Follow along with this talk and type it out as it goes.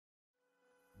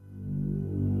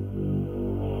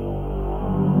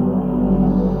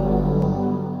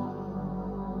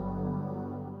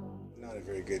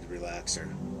good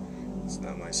relaxer. It's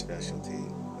not my specialty,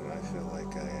 but I feel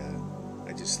like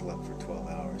I just slept for 12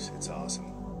 hours. It's awesome.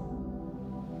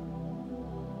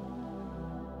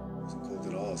 It wasn't cold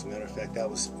at all. As a matter of fact, that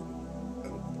was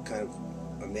kind of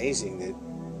amazing that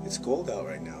it's cold out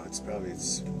right now. It's probably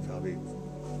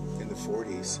in the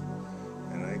 40s,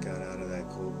 and I got out of that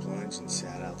cold plunge and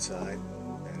sat outside,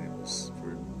 and it was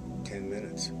for 10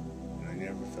 minutes, and I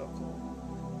never felt cold.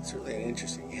 It's really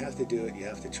interesting. You have to do it. You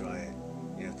have to try it.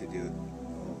 You have to do it,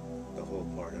 the whole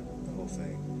part of it, the whole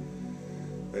thing.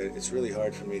 But it's really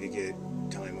hard for me to get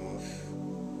time off.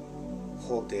 The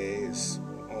whole day is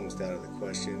almost out of the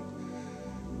question.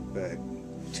 But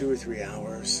 2 or 3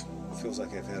 hours, it feels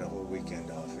like I've had a whole weekend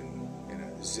off in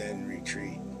a Zen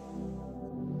retreat.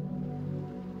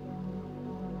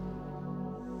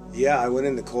 Yeah, I went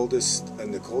in the coldest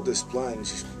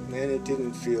plunge, and it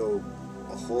didn't feel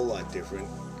a whole lot different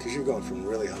because you're going from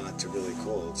really hot to really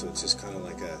cold, so it's just kind of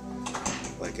like a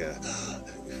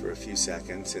for a few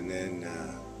seconds, and then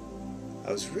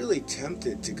I was really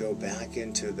tempted to go back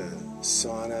into the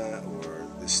sauna or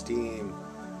the steam,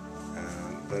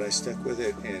 but I stuck with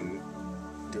it, and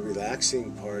the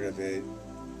relaxing part of it,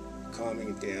 calming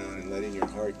it down and letting your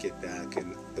heart get back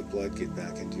and the blood get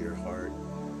back into your heart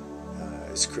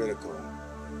is critical.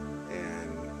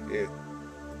 And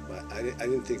I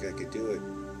didn't think I could do it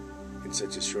in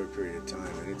such a short period of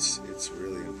time, and it's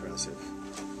really impressive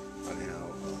on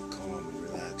how calm and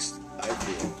relaxed I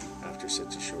feel after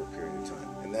such a short period of time.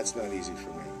 And that's not easy for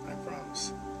me, I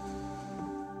promise.